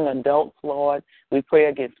young adults, Lord. We pray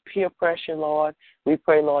against peer pressure, Lord. We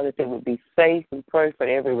pray, Lord, that they would be safe. We pray for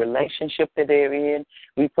every relationship that they're in.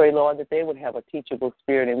 We pray, Lord, that they would have a teachable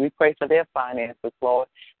spirit. And we pray for their finances, Lord,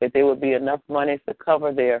 that there would be enough money to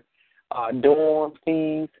cover their dorm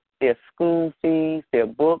fees, their school fees, their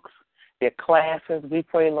books, their classes. We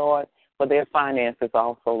pray, Lord, for their finances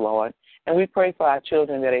also, Lord. And we pray for our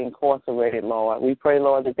children that are incarcerated, Lord. We pray,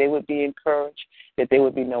 Lord, that they would be encouraged, that there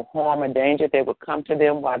would be no harm or danger that would come to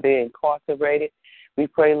them while they're incarcerated. We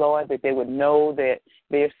pray, Lord, that they would know that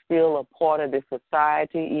they're still a part of this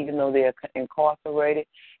society, even though they're incarcerated.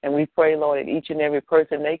 And we pray, Lord, that each and every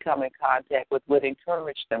person they come in contact with would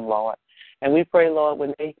encourage them, Lord. And we pray, Lord,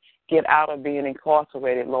 when they get out of being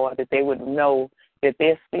incarcerated, Lord, that they would know that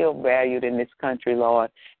they're still valued in this country,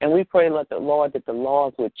 Lord. And we pray, Lord, that the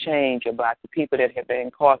laws would change about the people that have been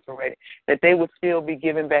incarcerated, that they would still be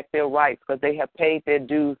given back their rights because they have paid their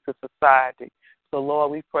dues to society. So,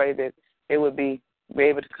 Lord, we pray that they would be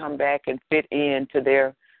able to come back and fit into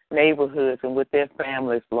their neighborhoods and with their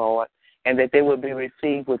families, Lord, and that they would be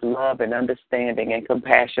received with love and understanding and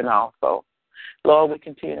compassion also. Lord, we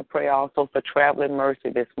continue to pray also for traveling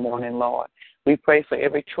mercy this morning, Lord. We pray for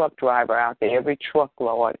every truck driver out there, every truck,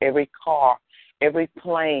 Lord, every car, every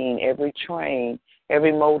plane, every train,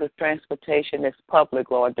 every mode of transportation that's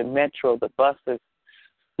public, Lord, the metro, the buses.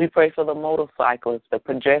 We pray for the motorcyclists, the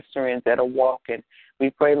pedestrians that are walking. We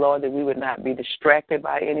pray, Lord, that we would not be distracted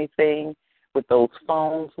by anything with those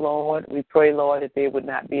phones, Lord. We pray, Lord, that there would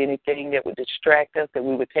not be anything that would distract us, that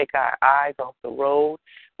we would take our eyes off the road.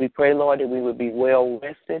 We pray, Lord, that we would be well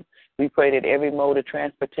rested. We pray that every mode of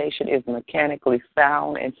transportation is mechanically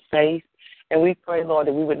sound and safe. And we pray, Lord,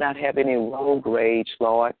 that we would not have any road rage,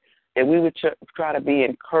 Lord, that we would try to be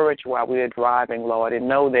encouraged while we are driving, Lord, and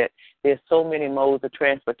know that there's so many modes of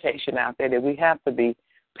transportation out there that we have to be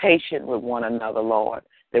patient with one another, Lord,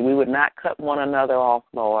 that we would not cut one another off,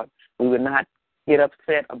 Lord. We would not get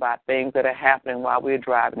upset about things that are happening while we're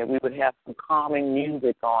driving, that we would have some calming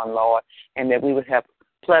music on, Lord, and that we would have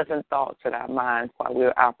pleasant thoughts in our minds while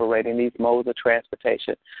we're operating these modes of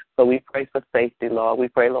transportation. So we pray for safety, Lord. We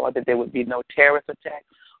pray, Lord, that there would be no terrorist attacks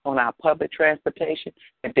on our public transportation,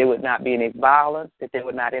 that there would not be any violence, that there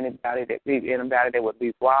would not anybody that would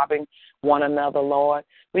be robbing one another, Lord.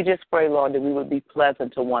 We just pray, Lord, that we would be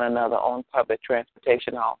pleasant to one another on public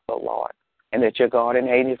transportation also, Lord, and that your guardian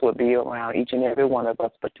angels would be around each and every one of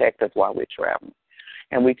us, protect us while we're traveling.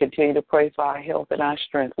 And we continue to pray for our health and our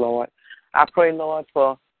strength, Lord. I pray, Lord,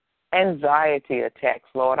 for anxiety attacks,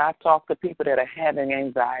 Lord. I talk to people that are having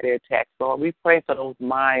anxiety attacks, Lord. We pray for those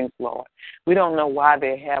minds, Lord. We don't know why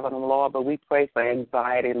they're having them, Lord, but we pray for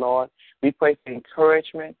anxiety, Lord. We pray for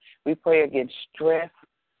encouragement. We pray against stress.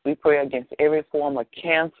 We pray against every form of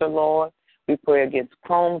cancer, Lord. We pray against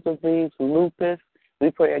Crohn's disease, lupus. We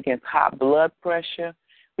pray against high blood pressure.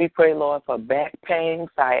 We pray, Lord, for back pain,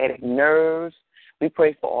 sciatic nerves. We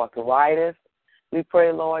pray for arthritis. We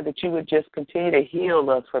pray, Lord, that you would just continue to heal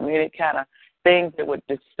us from any kind of things that would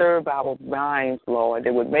disturb our minds, Lord,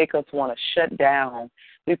 that would make us want to shut down.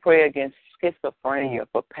 We pray against schizophrenia,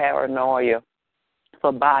 for paranoia,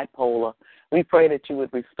 for bipolar. We pray that you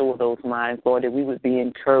would restore those minds, Lord, that we would be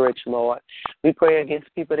encouraged, Lord. We pray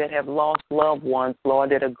against people that have lost loved ones, Lord,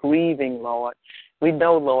 that are grieving, Lord. We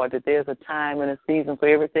know, Lord, that there's a time and a season for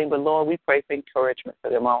everything, but, Lord, we pray for encouragement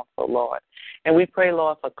for them also, Lord. And we pray,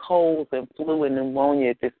 Lord, for colds and flu and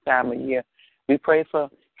pneumonia at this time of year. We pray for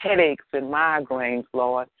headaches and migraines,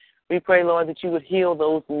 Lord. We pray, Lord, that you would heal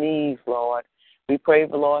those knees, Lord. We pray,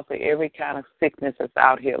 Lord, for every kind of sickness that's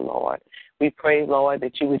out here, Lord. We pray, Lord,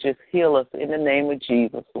 that you would just heal us in the name of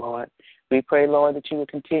Jesus, Lord. We pray, Lord, that you would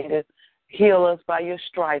continue to heal us by your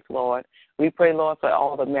stripes, Lord. We pray, Lord, for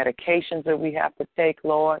all the medications that we have to take,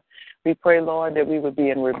 Lord. We pray, Lord, that we would be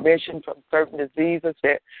in remission from certain diseases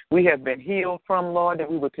that we have been healed from, Lord, that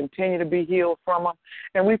we would continue to be healed from them.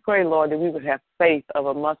 And we pray, Lord, that we would have faith of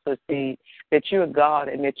a mustard seed, that you're God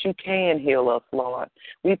and that you can heal us, Lord.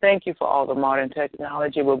 We thank you for all the modern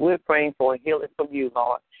technology, but we're praying for a healing from you,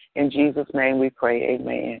 Lord. In Jesus' name we pray,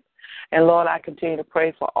 amen. And, Lord, I continue to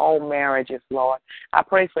pray for all marriages, Lord. I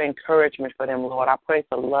pray for encouragement for them, Lord. I pray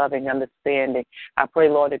for loving understanding. I pray,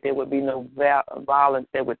 Lord, that there would be no violence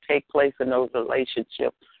that would take place in those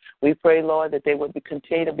relationships. We pray, Lord, that they would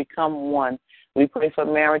continue to become one. We pray for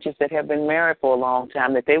marriages that have been married for a long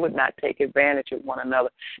time, that they would not take advantage of one another,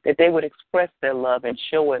 that they would express their love and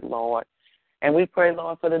show it, Lord. And we pray,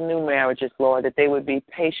 Lord, for the new marriages, Lord, that they would be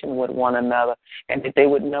patient with one another and that they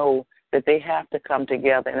would know that they have to come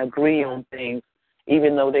together and agree on things,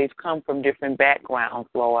 even though they've come from different backgrounds,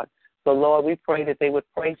 Lord. So, Lord, we pray that they would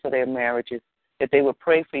pray for their marriages, that they would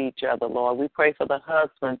pray for each other, Lord. We pray for the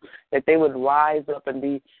husbands, that they would rise up and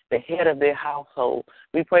be the head of their household.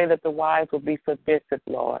 We pray that the wives will be submissive,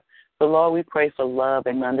 Lord. So, Lord, we pray for love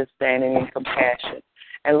and understanding and compassion.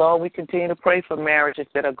 And, Lord, we continue to pray for marriages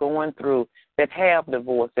that are going through, that have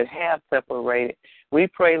divorced, that have separated. We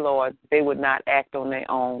pray, Lord, that they would not act on their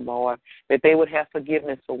own, Lord, that they would have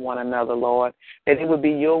forgiveness for one another, Lord, that it would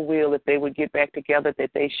be your will if they would get back together,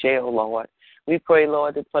 that they shall, Lord. We pray,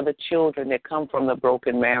 Lord, that for the children that come from the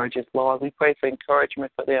broken marriages, Lord, we pray for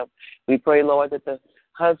encouragement for them. We pray, Lord, that the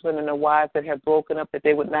husband and the wives that have broken up, that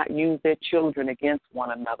they would not use their children against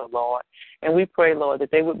one another, Lord. And we pray, Lord,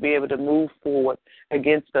 that they would be able to move forward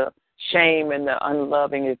against the shame and the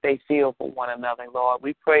unloving that they feel for one another, Lord.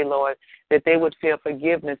 We pray, Lord, that they would feel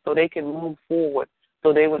forgiveness so they can move forward,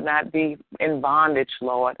 so they would not be in bondage,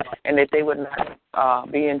 Lord, and that they would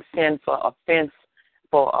not be in sin for offense,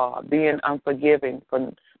 for being unforgiving,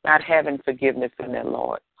 for not having forgiveness in their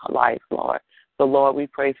life, Lord. So, Lord, we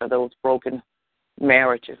pray for those broken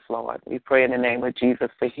marriages, Lord. We pray in the name of Jesus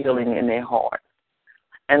for healing in their heart.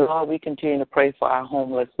 And, Lord, we continue to pray for our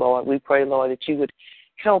homeless, Lord. We pray, Lord, that you would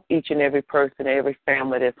Help each and every person, every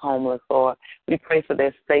family that's homeless, Lord. We pray for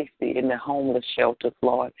their safety in the homeless shelters,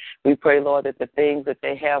 Lord. We pray, Lord, that the things that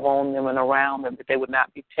they have on them and around them, that they would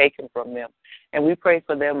not be taken from them. And we pray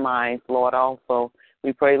for their minds, Lord, also.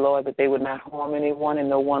 We pray, Lord, that they would not harm anyone and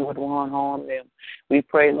no one would harm them. We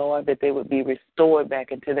pray, Lord, that they would be restored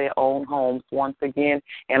back into their own homes once again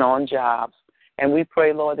and on jobs. And we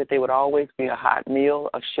pray, Lord, that there would always be a hot meal,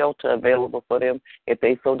 a shelter available for them if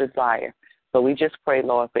they so desire. So we just pray,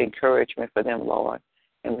 Lord, for encouragement for them, Lord.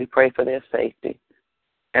 And we pray for their safety.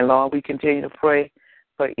 And, Lord, we continue to pray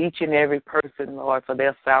for each and every person, Lord, for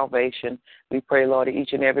their salvation. We pray, Lord, that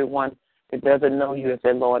each and every one that doesn't know you as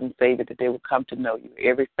their Lord and Savior, that they will come to know you.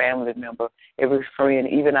 Every family member, every friend,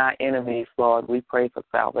 even our enemies, Lord, we pray for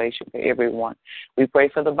salvation for everyone. We pray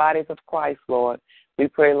for the bodies of Christ, Lord. We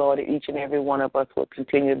pray, Lord, that each and every one of us will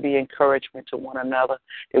continue to be encouragement to one another,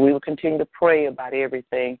 that we will continue to pray about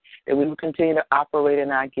everything, that we will continue to operate in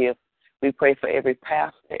our gifts. We pray for every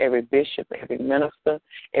pastor, every bishop, every minister,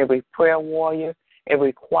 every prayer warrior,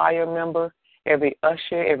 every choir member, every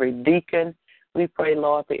usher, every deacon. We pray,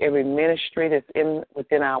 Lord, for every ministry that's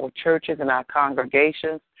within our churches and our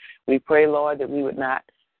congregations. We pray, Lord, that we would not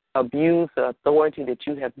abuse the authority that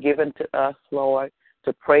you have given to us, Lord,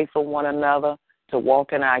 to pray for one another, to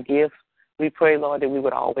walk in our gifts. We pray, Lord, that we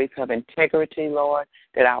would always have integrity, Lord,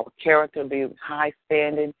 that our character be high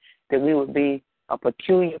standing, that we would be a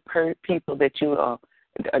peculiar people that you are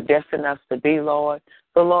destined us to be, Lord.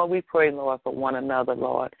 So, Lord, we pray, Lord, for one another,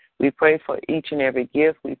 Lord. We pray for each and every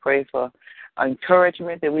gift. We pray for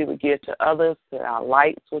encouragement that we would give to others, that our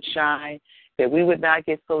lights would shine, that we would not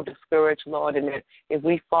get so discouraged, Lord, and that if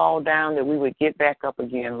we fall down, that we would get back up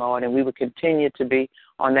again, Lord, and we would continue to be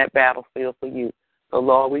on that battlefield for you. So,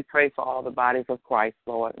 Lord, we pray for all the bodies of Christ,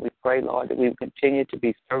 Lord. We pray, Lord, that we would continue to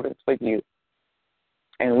be servants for you,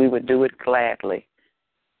 and we would do it gladly.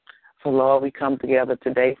 So, Lord, we come together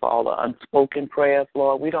today for all the unspoken prayers,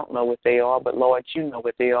 Lord. We don't know what they are, but, Lord, you know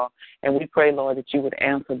what they are. And we pray, Lord, that you would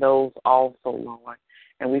answer those also, Lord.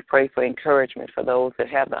 And we pray for encouragement for those that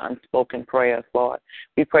have the unspoken prayers, Lord.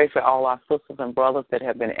 We pray for all our sisters and brothers that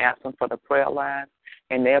have been asking for the prayer line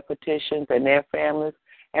and their petitions and their families.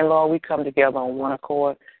 And, Lord, we come together on one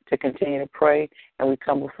accord to continue to pray. And we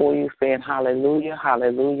come before you saying, hallelujah,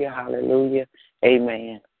 hallelujah, hallelujah,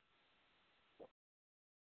 amen.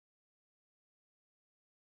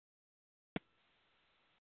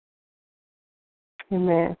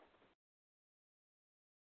 Amen.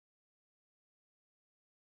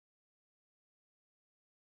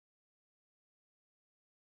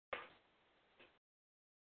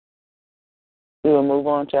 We will move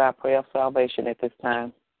on to our prayer of salvation at this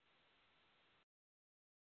time.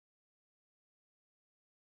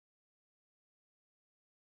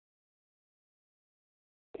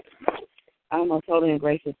 Our most holy and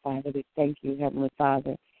gracious Father, we thank you, Heavenly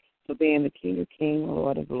Father, for being the King of Kings,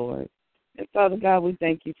 Lord of Lords. And Father God, we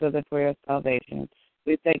thank you for the prayer of salvation.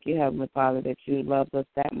 We thank you, Heavenly Father, that you loved us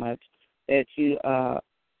that much, that you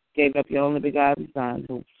gave up your only begotten Son,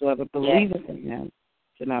 whosoever believeth in him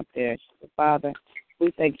should not perish. So, Father,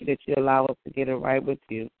 we thank you that you allow us to get it right with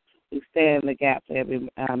you. We stand in the gap for every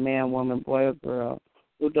man, woman, boy, or girl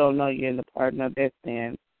who don't know you in the pardon of their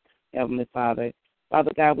sins, Heavenly Father.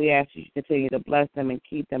 Father God, we ask you to continue to bless them and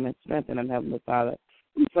keep them and strengthen them, Heavenly Father.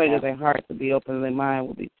 We pray that their hearts will be open and their mind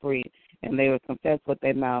will be free, and they will confess with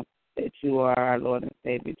their mouth that you are our Lord and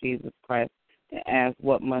Savior, Jesus Christ, and ask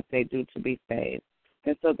what must they do to be saved.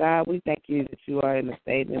 And so, God, we thank you that you are in the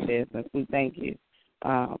saving business. We thank you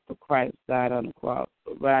for Christ died on the cross,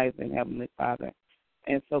 rising, Heavenly Father.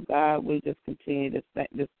 And so, God, we just continue to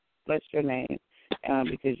just bless your name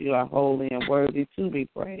because you are holy and worthy to be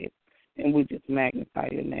praised. And we just magnify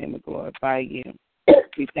your name and glorify you.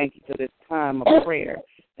 We thank you for this time of prayer,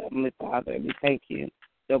 Heavenly Father. We thank you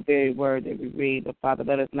for the very word that we read. But, Father,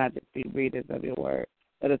 let us not just be readers of your word.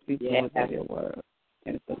 Let us be doers of your word.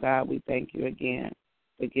 And so, God, we thank you again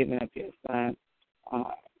for giving up your Son,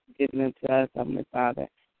 giving him to us, Heavenly Father,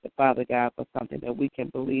 the Father God, for something that we can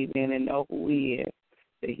believe in and know who he is,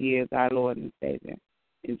 that he is our Lord and Savior.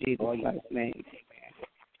 In Jesus Christ's name,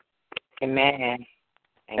 Amen.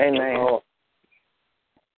 Amen.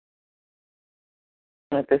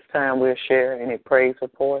 At this time, we'll share any praise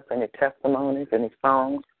reports, any testimonies, any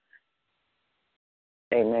songs.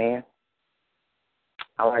 Amen.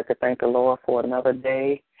 I'd like to thank the Lord for another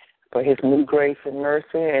day, for his new grace and mercy,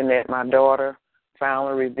 and that my daughter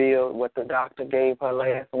finally revealed what the doctor gave her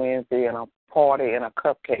last Wednesday in a party and a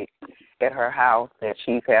cupcake at her house, that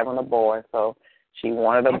she's having a boy. So she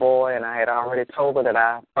wanted a boy, and I had already told her that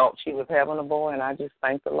I thought she was having a boy, and I just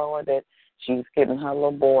thank the Lord that she's getting her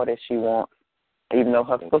little boy that she wants. even though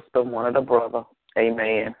her sister wanted a brother.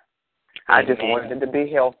 Amen. I just wanted to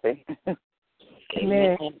be healthy.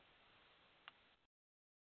 Amen.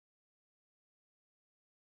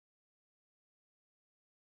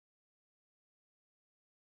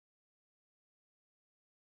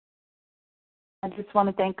 I just want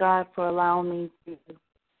to thank God for allowing me to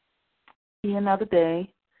see another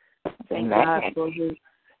day. Thank God for His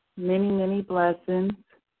many, many blessings.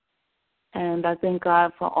 And I thank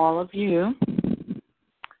God for all of you.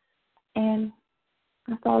 And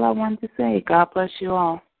that's all I wanted to say. God bless you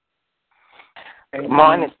all. Good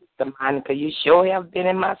morning, Sister Monica. You sure have been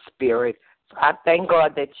in my spirit. So I thank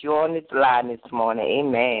God that you're on this line this morning.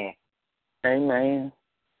 Amen. Amen.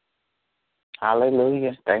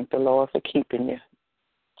 Hallelujah. Thank the Lord for keeping you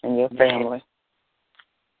and your family.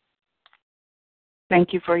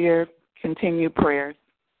 Thank you for your continued prayers.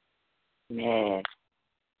 Amen.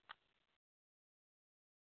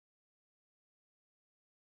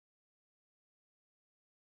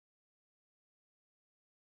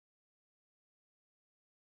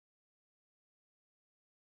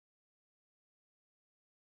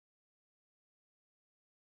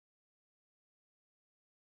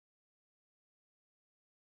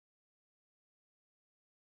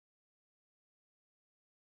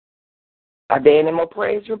 Are there any more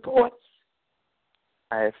praise reports?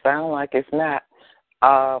 It sounds like it's not.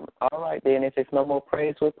 All right, then. If there's no more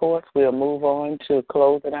praise reports, we'll move on to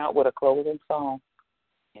closing out with a closing song.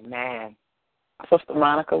 Amen. Sister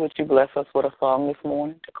Monica, would you bless us with a song this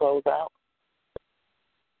morning to close out?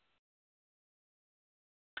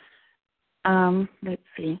 Let's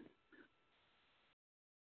see.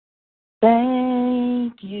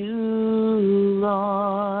 Thank you,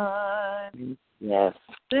 Lord. Yes.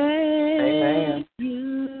 Thank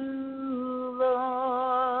you,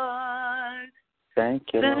 Lord. Thank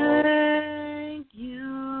you, Lord. Thank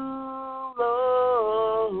you,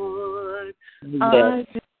 Lord. Yes. I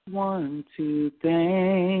just want to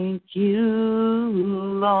thank you,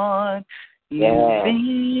 Lord. You've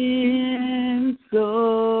been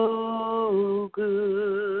so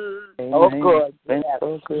good. Amen. Oh, good. Been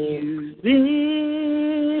so good. You've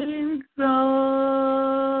been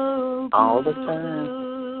so good. All the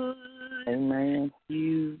time. Amen.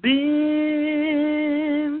 You've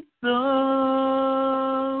been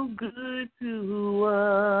so good to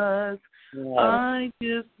us. Yes. I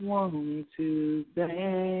just want to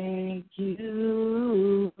thank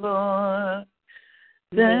you, Lord.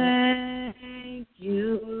 Thank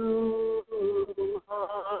you, Lord.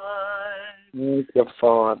 Thank you,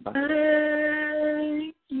 Father.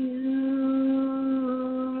 Thank you,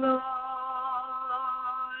 Lord.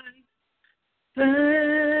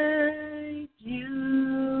 Thank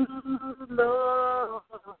you, Lord.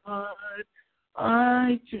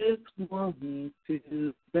 I just want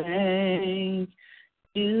to thank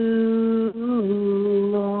you,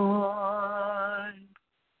 Lord.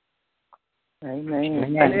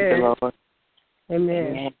 Amen. Thank you, Lord.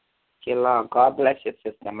 Amen. Thank you, Lord. God bless you,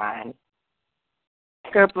 Sister Mine.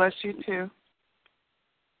 God bless you too.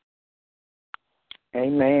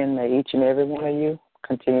 Amen. May each and every one of you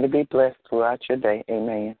continue to be blessed throughout your day.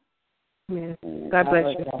 Amen. Amen. God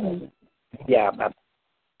bless you. Yeah, bye.